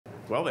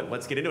Well then,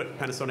 let's get into it.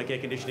 Panasonic Air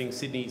Conditioning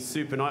Sydney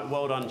SuperNight.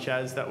 Well done,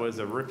 Chaz. That was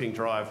a ripping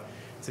drive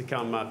to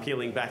come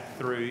peeling back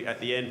through at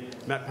the end.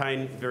 Matt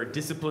Payne, very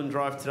disciplined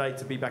drive today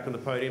to be back on the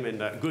podium,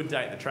 and a good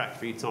day at the track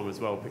for you, Tom,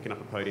 as well, picking up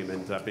the podium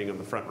and being on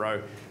the front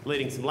row,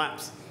 leading some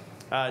laps.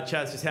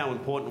 Chaz, just how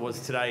important was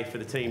today for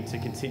the team to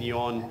continue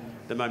on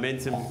the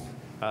momentum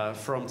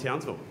from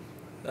Townsville?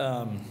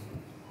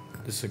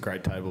 This is a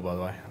great table, by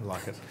the way. I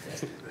like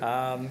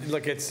it.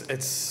 Look,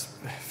 it's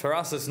for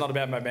us. It's not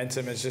about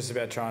momentum. It's just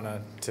about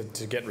trying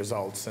to get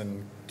results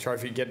and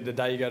trophy. Get the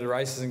day you go to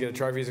races and get a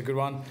trophy is a good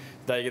one.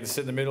 The day you get to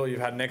sit in the middle,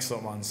 you've had an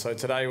excellent one. So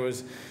today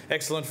was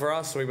excellent for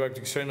us. We worked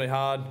extremely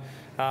hard.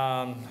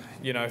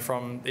 You know,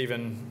 from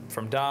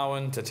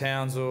Darwin to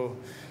Townsville,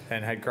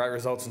 and had great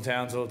results in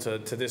Townsville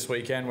to this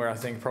weekend, where I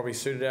think probably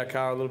suited our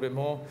car a little bit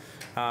more,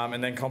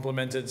 and then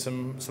complemented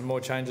some more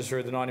changes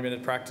through the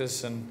 90-minute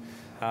practice. And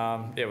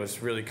it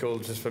was really cool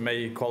just for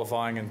me.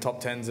 Qualifying and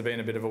top 10s have been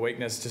a bit of a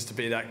weakness. Just to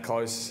be that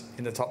close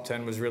in the top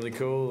 10 was really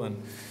cool.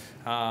 And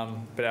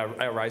but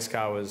our race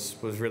car was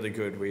really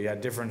good. We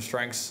had different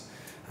strengths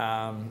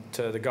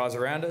to the guys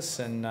around us,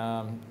 and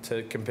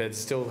compared to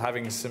still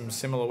having some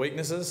similar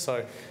weaknesses.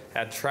 So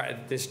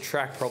this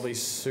track probably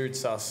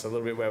suits us a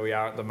little bit where we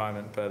are at the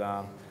moment.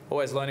 But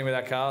always learning with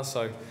our car.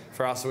 So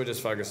for us, we're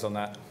just focused on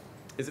that.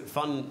 Is it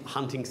fun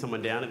hunting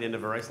someone down at the end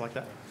of a race like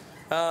that?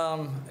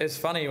 It's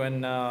funny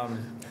when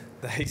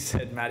they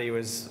said Matty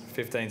was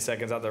 15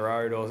 seconds up the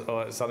road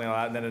or something like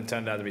that, and then it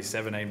turned out to be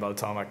 17 by the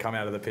time I come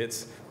out of the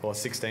pits, or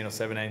 16 or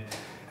 17.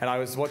 And I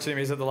was watching him,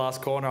 he's at the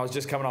last corner, I was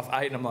just coming off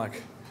 8, and I'm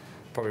like,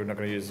 probably not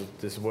going to use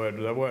the word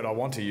I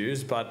want to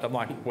use, but I'm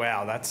like,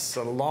 wow, that's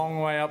a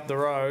long way up the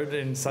road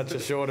in such a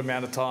short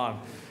amount of time.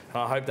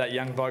 And I hope that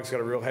young bloke's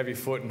got a real heavy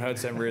foot and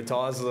hurts them rear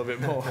tyres a little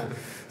bit more.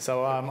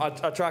 So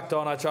I tracked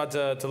on. I tried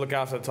to look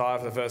after the tyre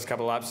for the first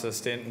couple of laps of the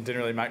stint and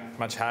didn't really make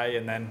much hay.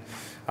 And then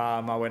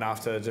I went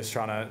after just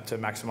trying to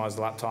maximise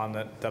the lap time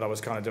that I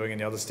was kind of doing in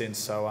the other stints.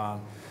 So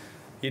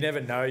you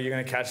never know you're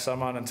going to catch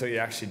someone until you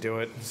actually do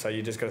it. So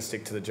you just got to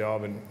stick to the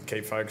job and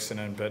keep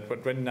focusing.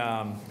 But when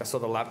I saw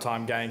the lap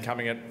time gain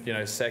coming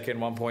at second,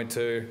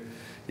 1.2,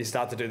 you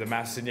start to do the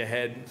maths in your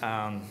head.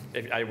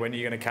 When are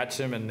you going to catch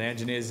them? And the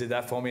engineers did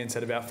that for me and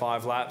said about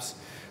 5 laps.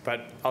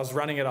 But I was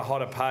running at a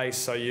hotter pace,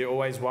 so you're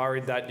always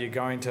worried that you're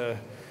going to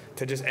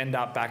just end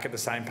up back at the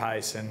same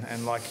pace.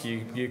 And like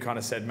you kind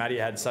of said, Matty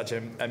had such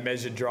a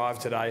measured drive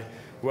today,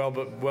 well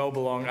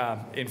belong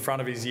in front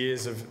of his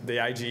years, of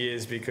the age he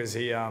is, because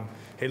he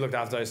looked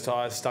after those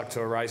tyres, stuck to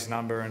a race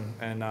number,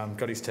 and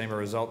got his team a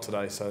result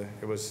today. So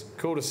it was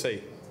cool to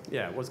see.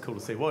 Yeah, it was cool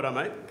to see. Well done,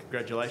 mate.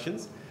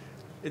 Congratulations.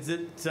 Is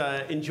it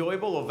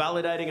enjoyable or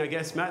validating, I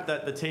guess, Matt,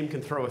 that the team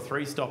can throw a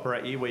 3-stopper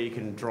at you where you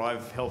can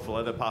drive hell for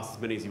leather past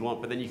as many as you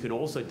want, but then you can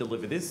also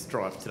deliver this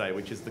drive today,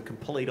 which is the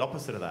complete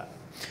opposite of that?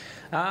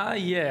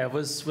 Yeah, it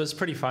was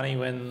pretty funny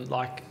when,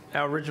 like,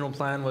 our original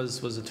plan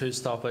was a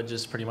 2-stopper,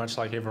 just pretty much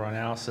like everyone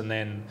else, and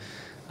then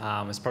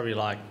it's probably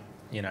like,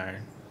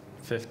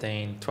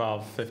 15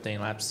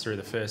 laps through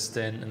the first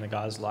stint, and the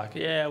guys were like,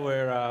 yeah,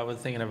 we're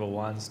thinking of a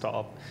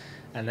 1-stop.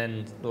 And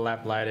then the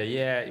lap later,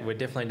 yeah, we're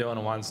definitely doing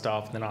a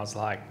 1-stop. And then I was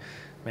like,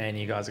 man,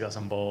 you guys got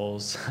some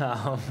balls.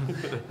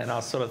 And I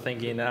was sort of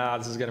thinking,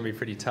 this is going to be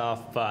pretty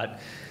tough. But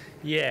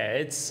yeah,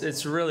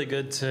 it's really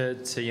good to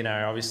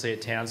obviously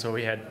at Townsville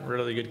we had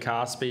really good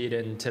car speed.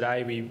 And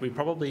today we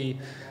probably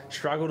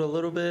struggled a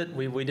little bit.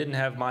 We didn't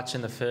have much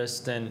in the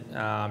first stint,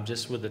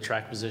 just with the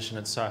track position.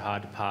 It's so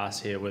hard to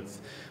pass here with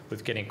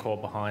getting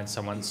caught behind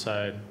someone.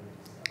 So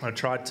I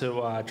tried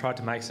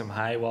to make some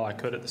hay while I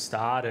could at the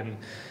start, and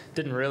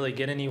didn't really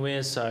get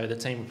anywhere. So the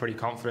team were pretty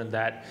confident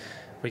that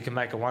we can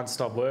make a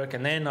 1-stop work.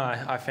 And then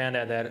I found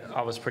out that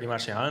I was pretty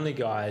much the only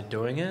guy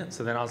doing it.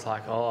 So then I was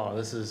like, oh,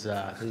 this is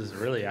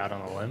really out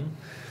on a limb.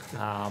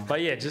 But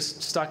yeah,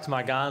 just stuck to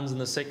my guns in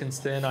the second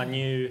stint. I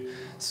knew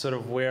sort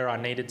of where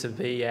I needed to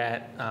be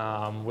at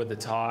with the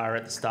tyre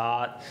at the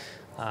start.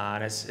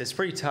 And it's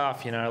pretty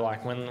tough,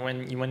 like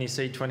when you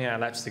see 28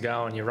 laps to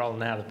go and you're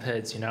rolling out of the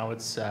pits,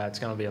 it's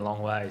going to be a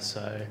long way.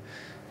 So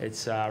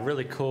it's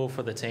really cool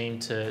for the team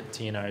to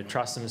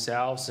trust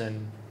themselves,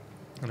 and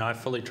I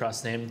fully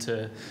trust them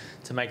to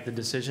make the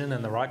decision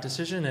and the right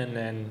decision.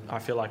 And I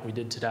feel like we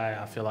did today.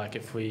 I feel like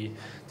if we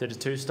did a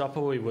 2-stopper,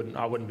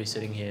 I wouldn't be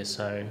sitting here.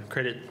 So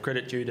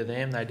credit due to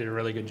them. They did a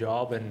really good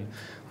job, and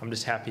I'm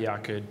just happy I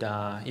could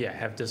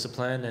have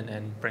discipline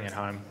and bring it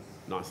home.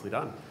 Nicely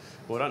done.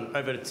 Well done.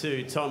 Over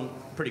to Tom.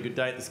 Pretty good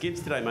day at the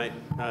skids today, mate.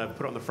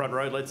 Put it on the front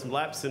road, led some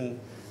laps, and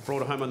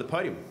brought it home on the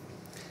podium.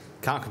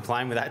 Can't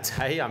complain with that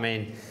day. I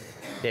mean,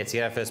 yeah, to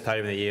get our first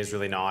podium of the year is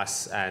really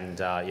nice, and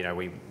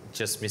we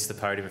just missed the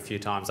podium a few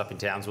times up in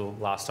Townsville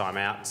last time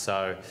out.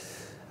 So,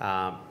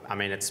 I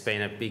mean, it's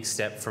been a big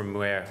step from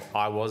where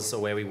I was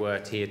or where we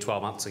were here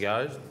 12 months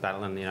ago,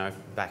 battling,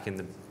 back in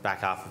the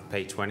back half of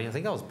P20. I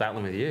think I was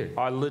battling with you.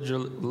 I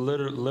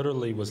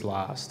literally was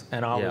last,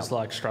 and I was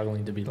like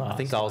struggling to be last. I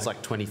think I was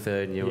like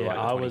 23rd and you were like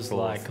 24th. I was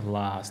like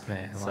last,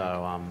 man.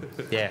 So,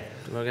 yeah,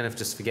 we're going to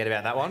just forget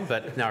about that one,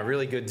 but no,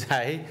 really good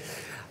day.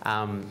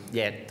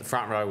 Yeah, the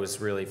front row was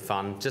really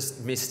fun.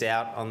 Just missed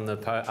out on the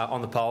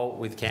pole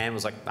with Cam. It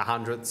was like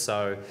 100th.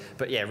 So,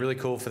 but yeah, really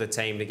cool for the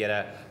team to get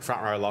a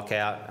front row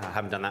lockout. I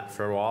haven't done that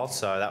for a while,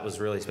 so that was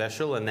really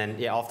special. And then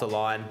yeah, off the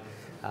line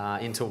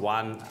into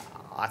one.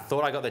 I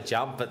thought I got the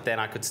jump, but then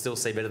I could still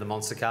see better the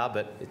monster car.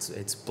 But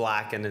it's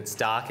black and it's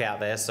dark out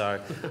there, so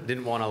I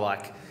didn't want to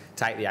like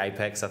take the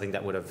apex. I think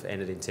that would have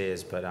ended in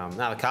tears. But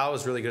no, the car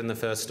was really good in the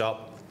first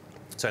stop.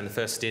 So in the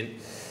first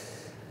stint.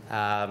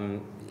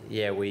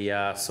 Yeah, we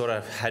sort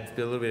of had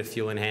a little bit of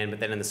fuel in hand, but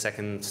then in the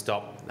second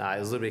stop, there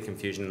was a little bit of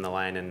confusion in the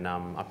lane, and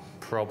I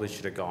probably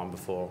should have gone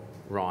before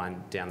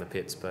Ryan down the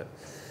pits, but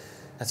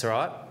that's all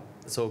right.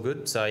 It's all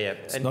good. So, yeah.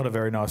 It's not a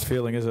very nice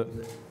feeling, is it?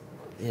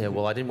 Yeah,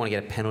 well, I didn't want to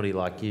get a penalty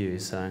like you,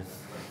 so...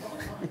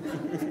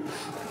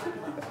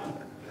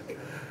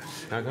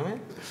 No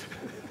comment?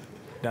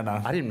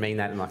 No. I didn't mean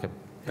that in like a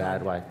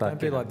bad way. But, Don't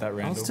be like that,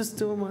 Randall. I'm just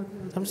doing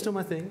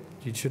my thing.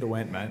 You should have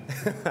went, mate.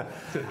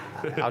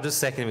 I'll just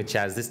second with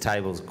Chaz. This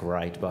table's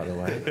great, by the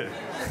way.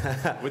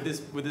 Would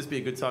this be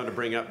a good time to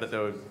bring up that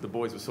the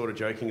boys were sort of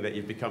joking that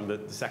you've become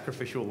the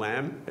sacrificial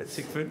lamb at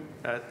Sickford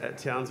at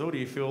Townsville? Do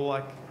you feel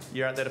like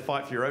you're out there to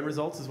fight for your own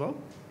results as well?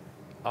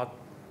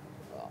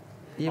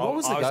 Yeah, what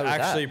was the I go was with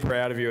actually that?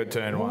 proud of you at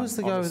turn one. What was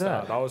the go with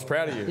that? I was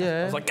proud of you.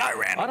 Yeah. I was like, go,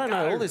 Randall, I don't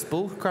know go. all this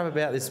bull crap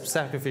about this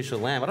sacrificial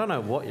lamb. I don't know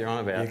what you're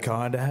on about. You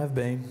kind of have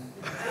been.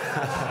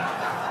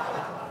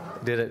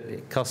 Did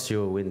it cost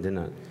you a win, didn't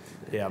it?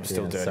 Yeah, I'm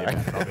still dirty, sorry.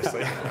 man,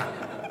 obviously.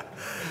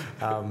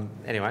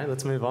 Anyway,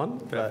 let's move on.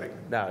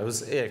 Perfect. But, no, it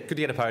was good to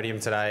get a podium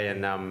today,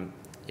 and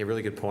yeah,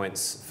 really good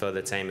points for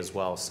the team as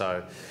well.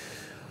 So,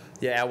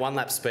 yeah, our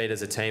one-lap speed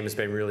as a team has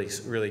been really,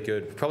 really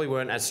good. Probably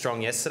weren't as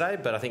strong yesterday,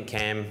 but I think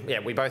Cam, yeah,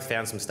 we both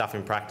found some stuff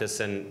in practice,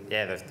 and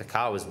yeah, the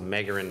car was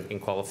mega in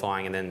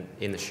qualifying, and then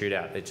in the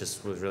shootout, it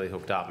just was really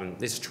hooked up. And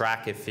this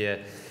track, if you've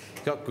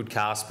got good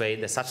car speed,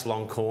 there's such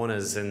long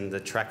corners, and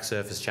the track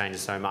surface changes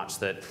so much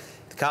that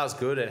the car's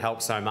good, it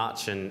helps so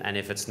much, and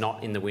if it's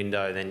not in the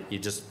window, then you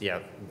just,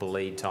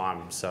 bleed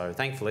time. So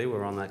thankfully,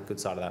 we're on that good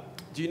side of that.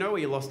 Do you know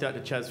where you lost out to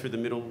Chaz through the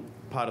middle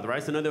part of the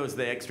race? I know there was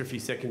the extra few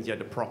seconds you had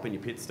to prop in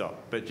your pit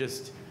stop, but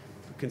just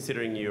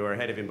considering you were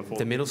ahead of him before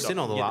The middle stint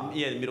or the last?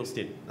 Yeah, the middle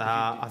stint.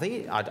 I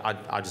think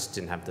I just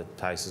didn't have the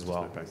pace as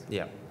well. No pace.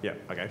 Yeah. Yeah,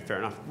 okay, fair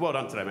enough. Well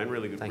done today, man.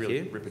 Really good, Thank really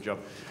you. ripper job.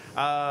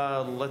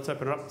 Let's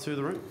open it up to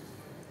the room.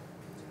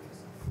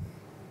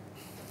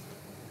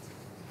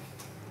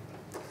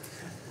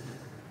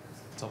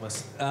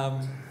 Thomas,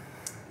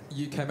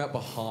 you came out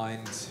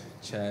behind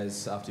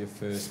Chaz after your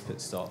first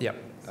pit stop.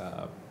 Yep.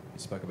 You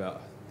spoke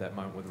about that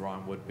moment with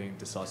Ryan Wood being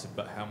decisive,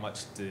 but how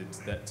much did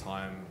that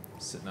time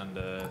sitting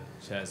under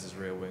Chaz's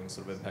rear wing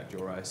sort of impact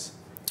your race?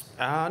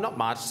 Not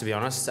much, to be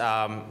honest.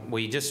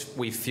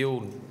 We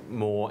fueled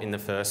more in the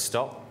first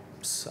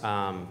stops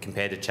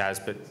compared to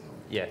Chaz, but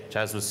yeah,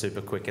 Chaz was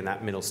super quick in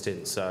that middle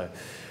stint. So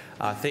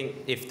I think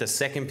if the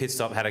second pit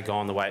stop had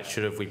gone the way it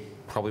should have, we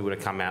probably would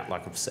have come out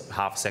like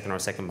half a second or a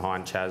second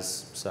behind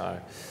Chaz. So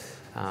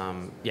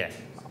yeah,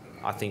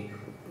 I think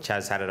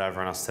Chaz had it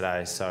over on us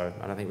today, so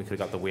I don't think we could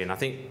have got the win. I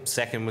think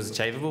second was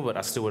achievable, but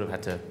I still would have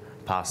had to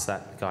pass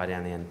that guy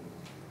down the end.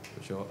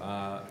 For sure.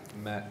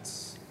 Matt,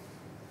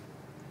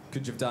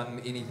 could you have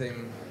done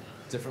anything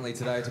differently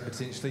today to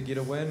potentially get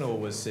a win, or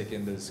was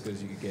second as good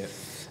as you could get?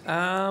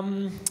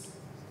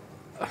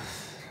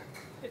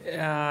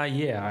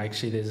 Yeah,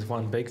 actually, there's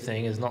one big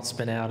thing is not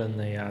spin out in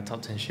the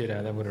top 10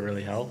 shootout. That would have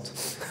really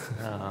helped.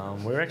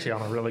 We were actually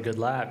on a really good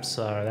lap,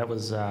 so that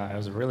was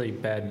a really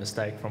bad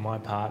mistake from my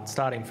part.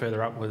 Starting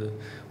further up would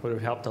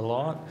have helped a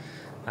lot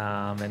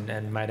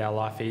and made our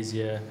life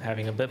easier,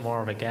 having a bit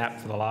more of a gap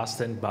for the last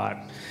stint. But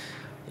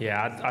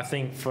yeah, I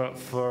think for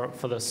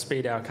the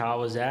speed our car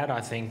was at, I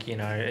think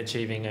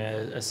achieving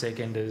a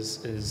second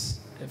is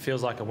it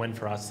feels like a win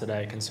for us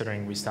today,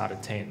 considering we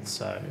started 10th.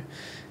 So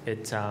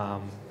it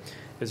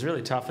was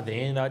really tough at the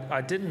end.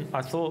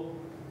 I thought,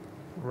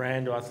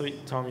 Randall,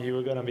 Tom, you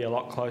were going to be a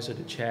lot closer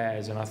to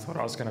Chaz, and I thought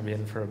I was going to be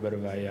in for a bit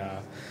of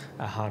a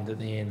hunt at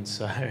the end.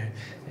 So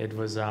it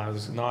was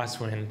nice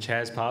when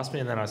Chaz passed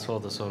me, and then I saw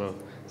the sort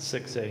of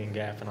 6-second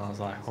gap, and I was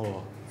like,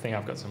 oh, I think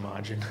I've got some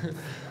margin.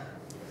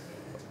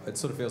 It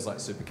sort of feels like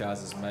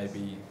Supercars is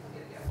maybe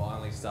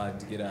finally starting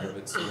to get out of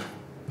its sort of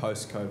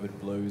post-COVID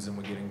blues, and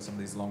we're getting some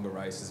of these longer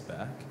races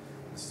back.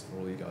 This is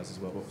for all you guys as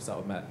well, but we'll start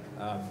with Matt.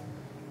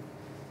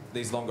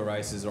 These longer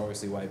races are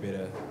obviously way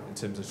better in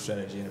terms of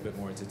strategy and a bit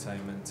more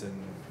entertainment, and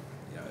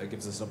it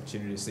gives us an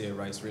opportunity to see a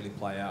race really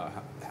play out.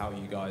 How are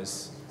you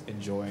guys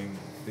enjoying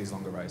these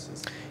longer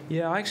races?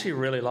 Yeah, I actually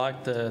really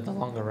like the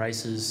longer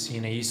races.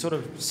 You sort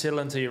of settle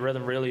into your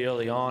rhythm really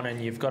early on,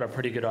 and you've got a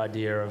pretty good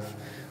idea of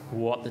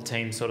what the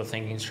team's sort of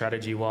thinking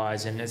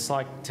strategy-wise. And it's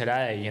like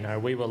today,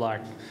 we were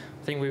like,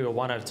 I think we were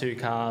one of two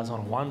cars on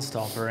a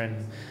one-stopper,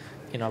 and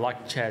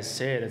like Chaz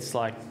said, it's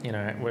like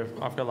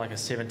I've got like a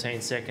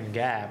 17-second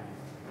gap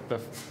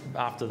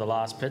after the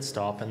last pit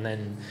stop, and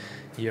then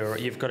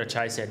you've got to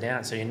chase that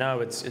down. So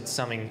it's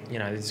something,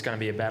 it's going to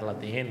be a battle at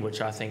the end,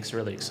 which I think is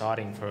really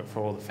exciting for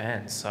all the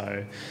fans.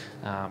 So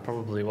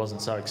probably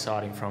wasn't so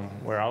exciting from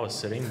where I was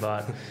sitting,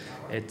 but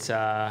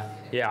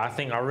I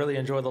think I really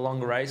enjoy the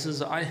longer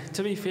races.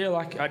 To be fair,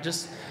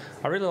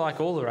 I really like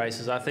all the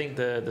races. I think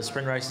the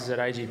sprint races at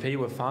AGP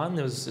were fun.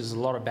 There's a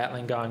lot of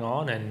battling going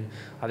on, and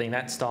I think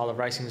that style of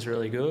racing is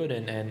really good,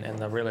 and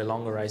the really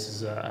longer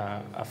races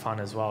are fun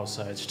as well.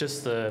 So it's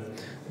just the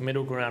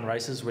middle ground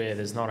races where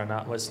it's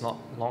not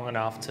long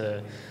enough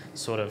to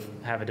sort of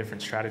have a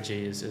different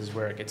strategy is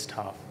where it gets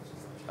tough.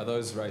 Are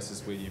those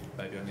races where you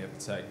maybe only have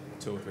to take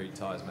 2 or 3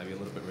 tyres, maybe a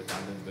little bit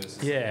redundant versus...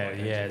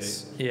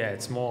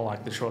 It's more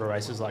like the shorter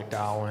races like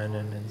Darwin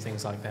and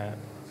things like that.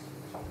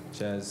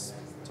 Chaz,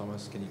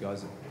 Thomas, can you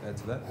guys add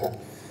to that?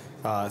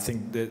 I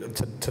think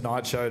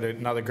tonight showed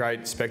another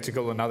great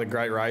spectacle, another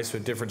great race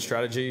with different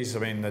strategies. I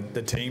mean,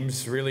 the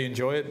teams really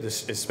enjoy it,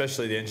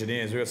 especially the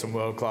engineers. We've got some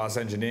world-class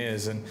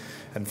engineers, and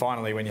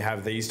finally, when you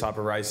have these type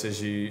of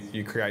races,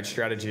 you create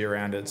strategy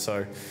around it.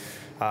 So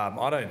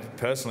I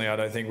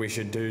don't think we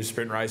should do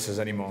sprint races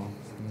anymore.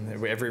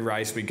 Every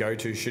race we go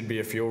to should be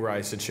a fuel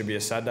race. It should be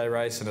a Saturday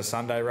race and a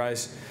Sunday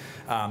race.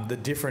 The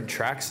different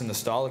tracks and the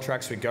style of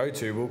tracks we go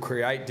to will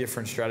create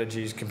different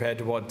strategies compared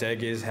to what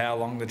deg is, how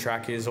long the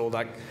track is, all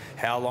that,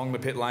 how long the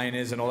pit lane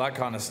is, and all that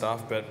kind of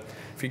stuff. But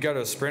if you go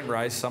to a sprint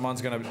race,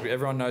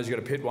 everyone knows you've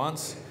got to pit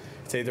once.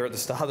 It's either at the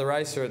start of the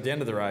race or at the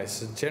end of the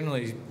race. It's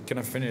generally going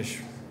to finish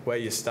where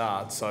you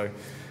start. So,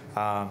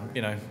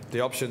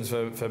 the options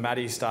for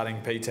Matty starting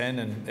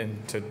P10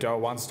 and to go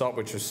one stop,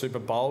 which was super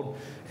bold,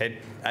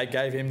 it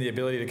gave him the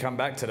ability to come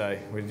back today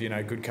with,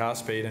 good car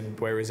speed and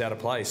where he's out of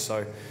place.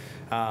 So,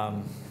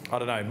 I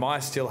don't know. My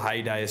still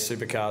heyday as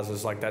supercars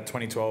was like that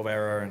 2012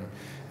 era,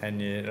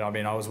 and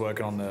I was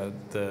working on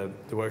the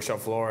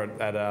workshop floor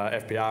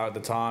at FPR at the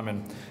time,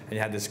 and you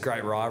had this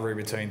great rivalry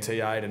between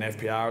T8 and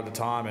FPR at the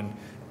time, and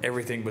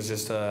everything was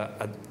just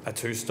a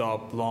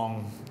 2-stop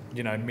long,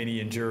 mini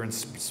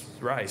endurance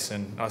race.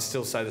 And I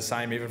still say the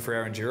same even for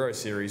our Enduro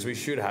series. We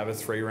should have a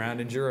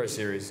 3-round Enduro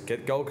series.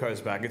 Get Gold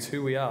Coast back. It's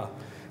who we are.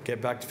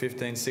 Get back to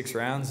 15, 6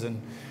 rounds,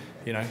 and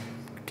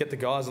get the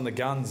guys on the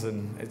guns,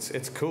 and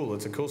it's cool.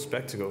 It's a cool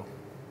spectacle.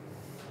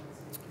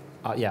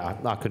 I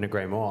couldn't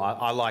agree more.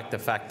 I like the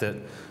fact that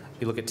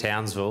you look at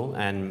Townsville,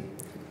 and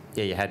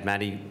you had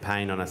Matty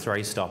Payne on a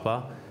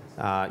 3-stopper.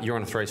 You're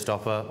on a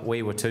 3-stopper.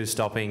 We were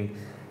 2-stopping,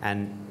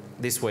 and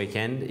this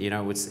weekend,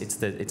 it's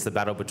the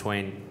battle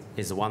between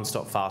is a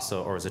 1-stop faster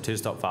or is a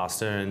 2-stop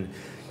faster, and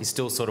you're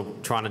still sort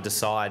of trying to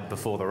decide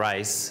before the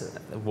race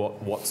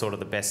what sort of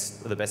the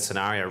best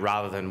scenario,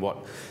 rather than what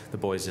the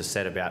boys just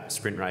said about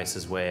sprint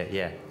races where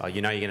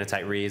you're going to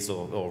take rears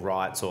or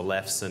rights or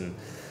lefts, and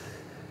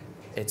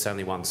it's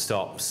only one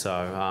stop. So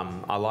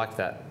I like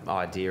that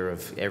idea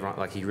of everyone,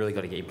 like, you really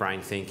got to get your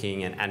brain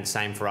thinking, and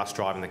same for us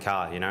driving the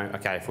car.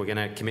 Okay, if we're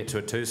going to commit to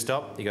a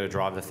 2-stop, you got to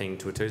drive the thing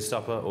to a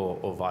 2-stopper,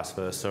 or vice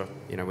versa,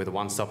 with a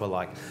 1-stopper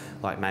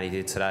like Matty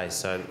did today.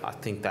 So I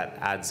think that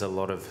adds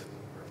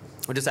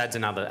it just adds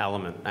another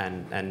element,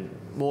 and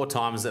more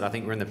times that I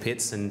think we're in the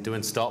pits and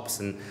doing stops,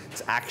 and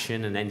it's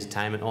action and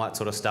entertainment, all that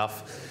sort of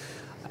stuff,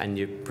 and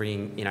you're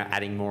bringing,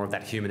 adding more of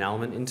that human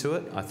element into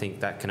it. I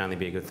think that can only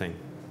be a good thing.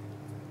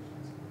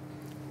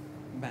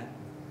 Matt,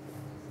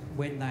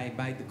 when they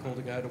made the call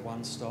to go to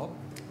 1-stop,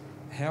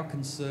 how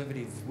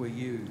conservative were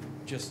you,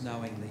 just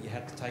knowing that you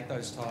had to take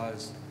those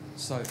tyres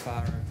so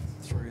far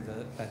through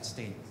that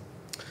stint?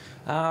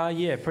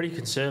 Pretty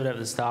conservative at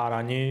the start.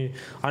 I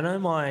know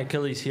my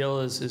Achilles heel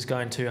is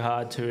going too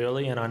hard too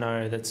early, and I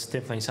know that's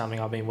definitely something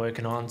I've been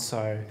working on.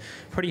 So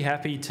pretty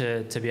happy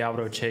to be able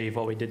to achieve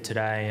what we did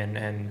today,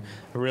 and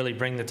really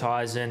bring the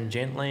tyres in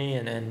gently,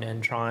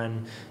 and try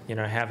and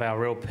have our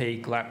real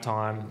peak lap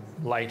time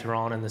later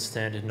on in the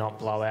stint and not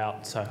blow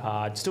out so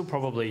hard. Still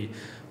probably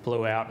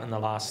blew out in the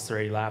last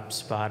 3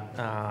 laps, but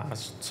I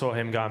saw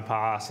him going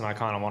past, and I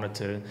kind of wanted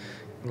to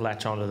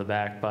latch onto the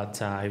back, but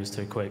he was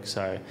too quick.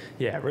 So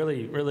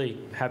really, really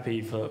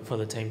happy for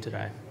the team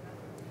today.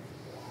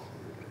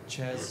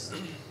 Chaz,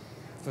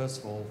 first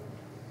of all,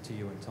 to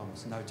you and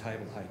Thomas, no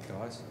table hate,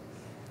 guys.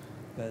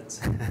 But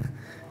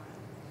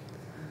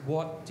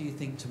what do you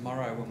think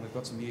tomorrow, when we've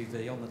got some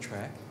UV on the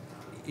track,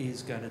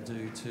 is going to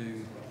do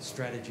to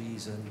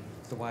strategies and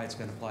the way it's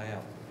going to play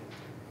out?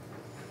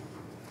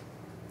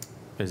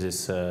 Is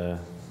this? I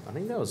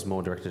think that was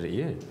more directed at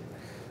you.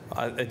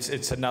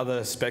 It's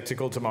another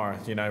spectacle tomorrow.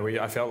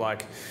 I felt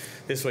like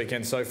this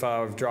weekend so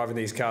far of driving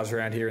these cars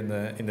around here in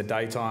the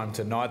daytime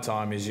to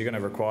nighttime is you're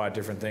going to require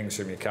different things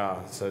from your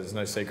car. So there's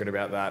no secret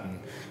about that. And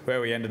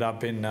where we ended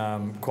up in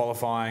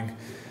qualifying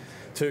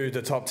to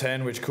the top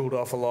 10, which cooled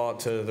off a lot,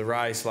 to the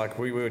race, like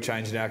we were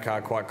changing our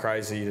car quite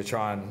crazy to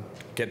try and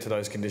get to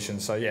those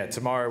conditions. So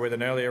tomorrow with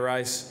an earlier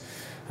race,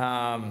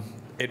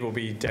 it will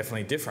be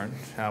definitely different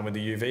with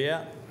the UV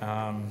out.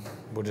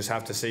 We'll just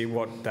have to see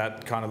what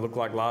that kind of looked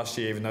like last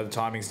year, even though the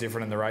timing's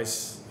different and the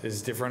race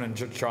is different,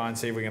 and try and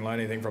see if we can learn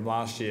anything from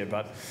last year.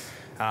 But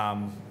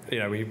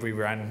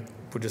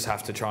we'll just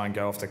have to try and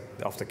go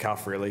off the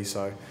cuff, really.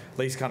 So at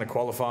least kind of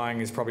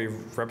qualifying is probably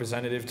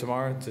representative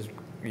tomorrow.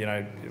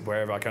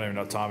 Wherever, I can't even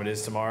know what time it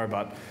is tomorrow,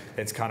 but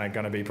it's kind of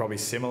going to be probably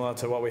similar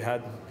to what we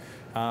had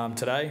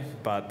today.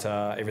 But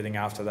everything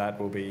after that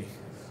will be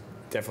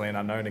definitely an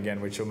unknown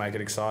again, which will make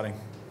it exciting.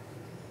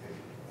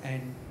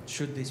 And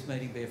should this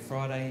meeting be a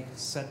Friday,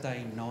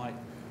 Saturday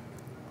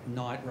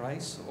night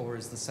race, or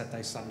is the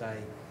Saturday, Sunday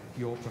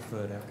your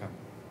preferred outcome?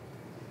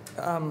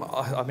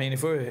 I mean,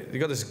 you've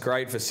got this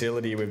great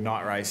facility with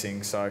night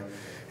racing, so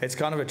it's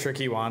kind of a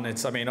tricky one.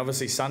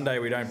 Obviously Sunday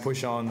we don't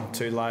push on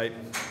too late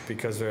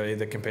because we're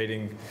either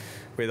competing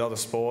with other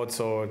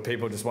sports or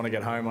people just want to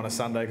get home on a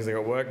Sunday because they've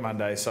got work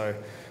Monday. So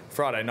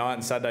Friday night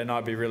and Saturday night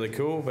would be really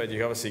cool, but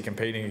you're obviously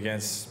competing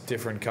against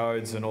different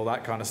codes and all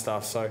that kind of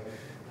stuff. So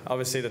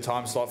obviously the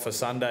time slot for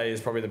Sunday is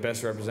probably the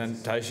best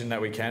representation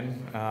that we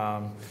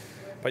can.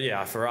 But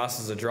yeah, for us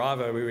as a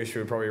driver, we wish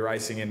we were probably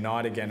racing in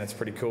night again. It's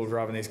pretty cool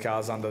driving these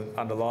cars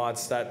under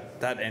lights.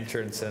 That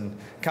entrance and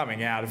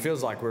coming out, it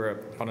feels like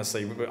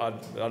honestly, I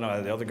don't know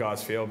how the other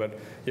guys feel, but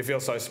you feel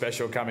so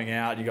special coming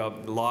out. You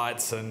got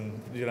lights and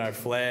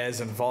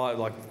flares and fire,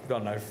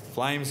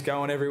 flames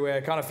going everywhere. I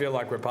kind of feel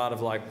like we're part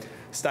of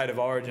State of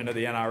Origin of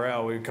the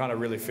NRL. We kind of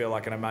really feel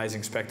like an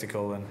amazing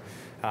spectacle. And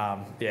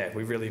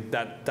we really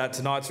that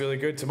tonight's really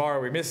good.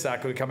 Tomorrow we miss that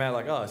because we come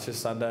out it's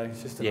just Sunday.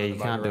 It's just you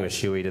can't do a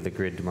shoey to the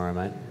grid tomorrow,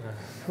 mate.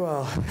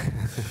 Well,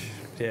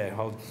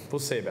 we'll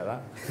see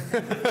about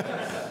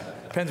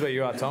that. Depends where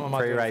you are, Tom. I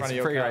might do it in front of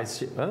your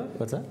car.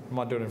 What's that? I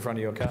might do it in front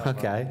of your car.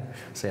 Okay,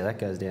 see how that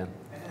goes down.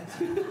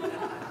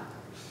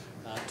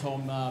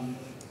 Tom,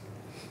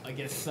 I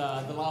guess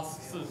the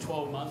last sort of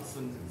 12 months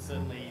and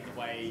certainly the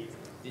way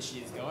this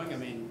year's going, I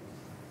mean,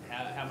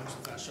 how much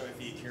does that show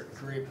for your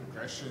career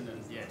progression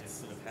and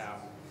just sort of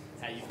how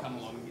you've come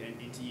along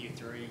into year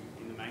 3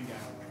 in the main game?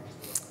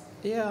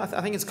 Yeah,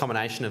 I think it's a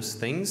combination of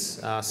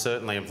things.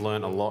 Certainly I've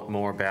learned a lot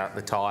more about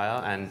the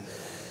tyre, and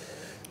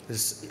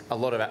there's a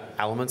lot of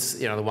elements.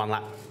 The one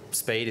lap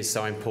speed is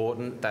so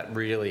important. That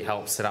really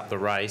helps set up the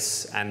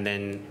race, and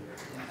then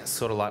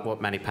sort of like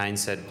what Matty Payne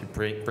said,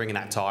 bringing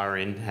that tyre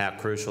in, how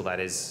crucial that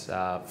is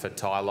for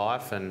tyre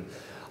life. And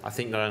I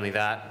think not only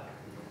that,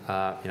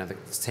 the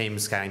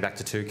team's scaling back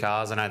to 2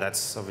 cars. I know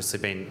that's obviously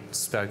been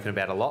spoken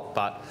about a lot,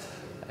 but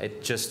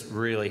it just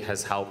really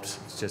has helped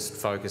just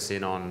focus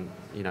in on,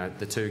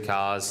 the 2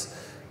 cars.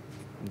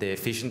 The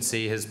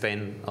efficiency has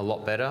been a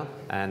lot better,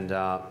 and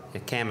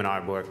Cam and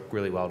I work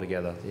really well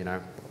together.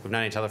 We've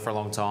known each other for a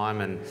long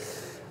time, and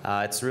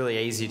it's really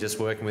easy just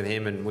working with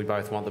him, and we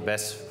both want the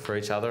best for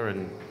each other.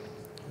 And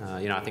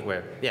I think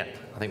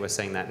we're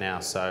seeing that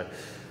now. So.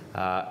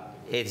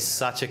 It's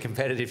such a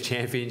competitive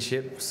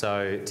championship,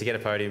 so to get a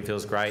podium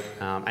feels great.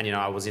 And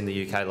I was in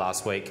the UK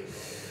last week.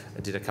 I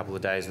did a couple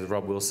of days with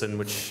Rob Wilson,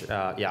 which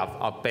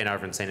I've been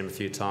over and seen him a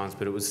few times,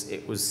 but it was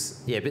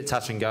a bit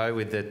touch and go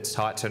with the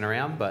tight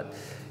turnaround. But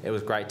it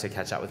was great to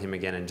catch up with him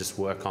again and just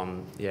work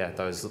on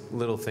those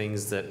little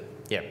things that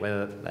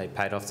whether they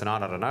paid off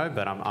tonight, I don't know,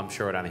 but I'm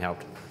sure it only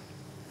helped.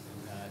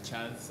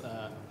 Chaz,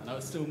 I know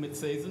it's still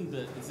mid-season,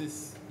 but is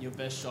this your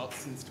best shot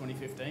since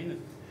 2015 at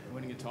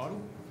winning a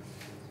title?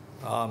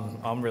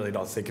 I'm really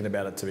not thinking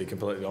about it, to be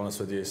completely honest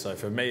with you. So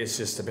for me, it's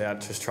just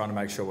about trying to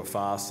make sure we're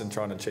fast and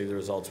trying to achieve the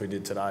results we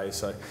did today.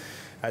 So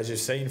as you've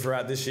seen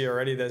throughout this year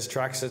already, there's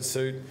tracks that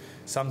suit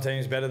some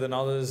teams better than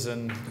others.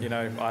 And,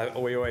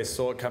 we always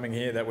thought coming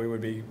here that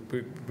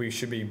we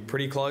should be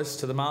pretty close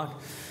to the mark.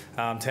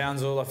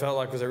 Townsville, I felt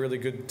like was a really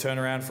good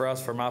turnaround for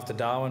us from after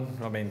Darwin.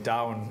 I mean,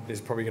 Darwin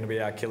is probably going to be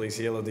our Achilles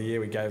heel of the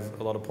year. We gave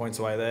a lot of points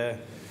away there.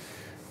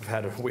 We've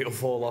had a wheel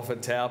fall off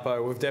at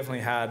Taupo. We've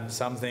definitely had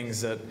some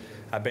things that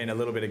have been a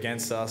little bit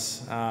against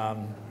us.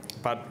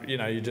 But,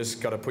 you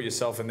just got to put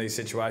yourself in these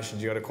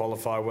situations. You've got to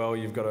qualify well.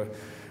 You've got to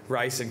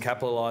race and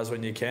capitalise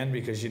when you can,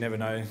 because you never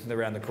know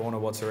around the corner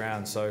what's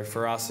around. So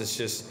for us,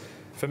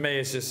 for me,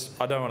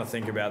 I don't want to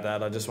think about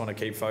that. I just want to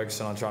keep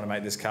focusing on trying to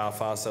make this car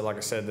faster. Like I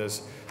said,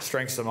 there's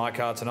strengths to my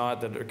car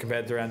tonight that are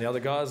compared to around the other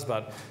guys,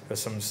 but there's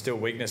some still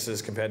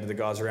weaknesses compared to the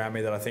guys around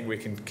me that I think we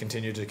can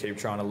continue to keep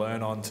trying to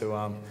learn on to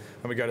when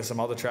we go to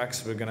some other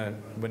tracks, we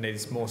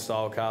need more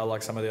style car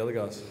like some of the other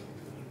guys.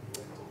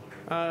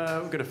 We're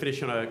going to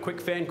finish on a quick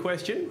fan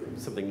question,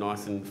 something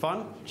nice and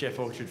fun. Jeff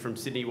Orchard from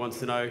Sydney wants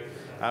to know,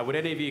 would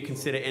any of you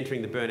consider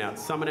entering the Burnout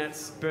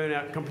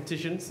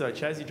competition? So,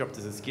 Chaz, you dropped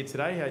us a skid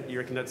today. You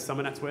reckon that's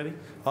Summernats worthy?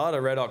 I had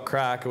a red hot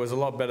crack. It was a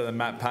lot better than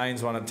Matt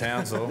Payne's one at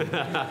Townsville.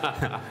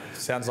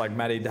 Sounds like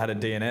Matty had a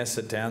DNS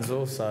at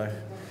Townsville. So,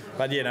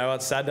 but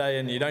it's Saturday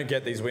and you don't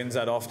get these wins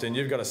that often.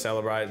 You've got to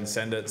celebrate and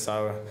send it.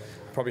 So,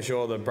 probably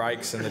sure the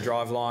brakes and the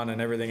drive line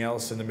and everything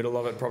else in the middle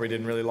of it probably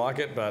didn't really like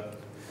it,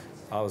 but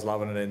I was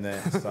loving it in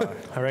there. So.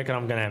 I reckon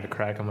I'm going to have a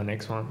crack on my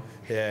next one.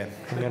 Yeah.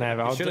 I'm going to have.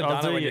 I'll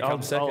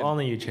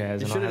honour you,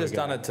 Chaz. You should have just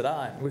done it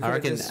today. I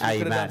reckon,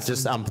 Matt,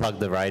 just unplug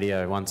the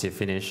radio once you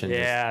finish and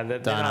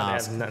don't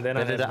ask.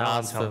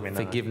 Ask for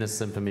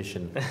forgiveness and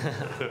permission.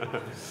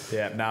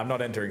 I'm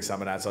not entering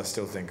Summernats. I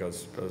still think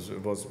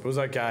it was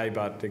okay,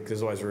 but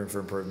there's always room for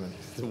improvement.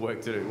 Some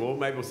work to do. Well,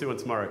 maybe we'll see one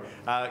tomorrow.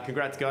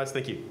 Congrats, guys.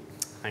 Thank you.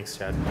 Thanks,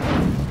 Chad.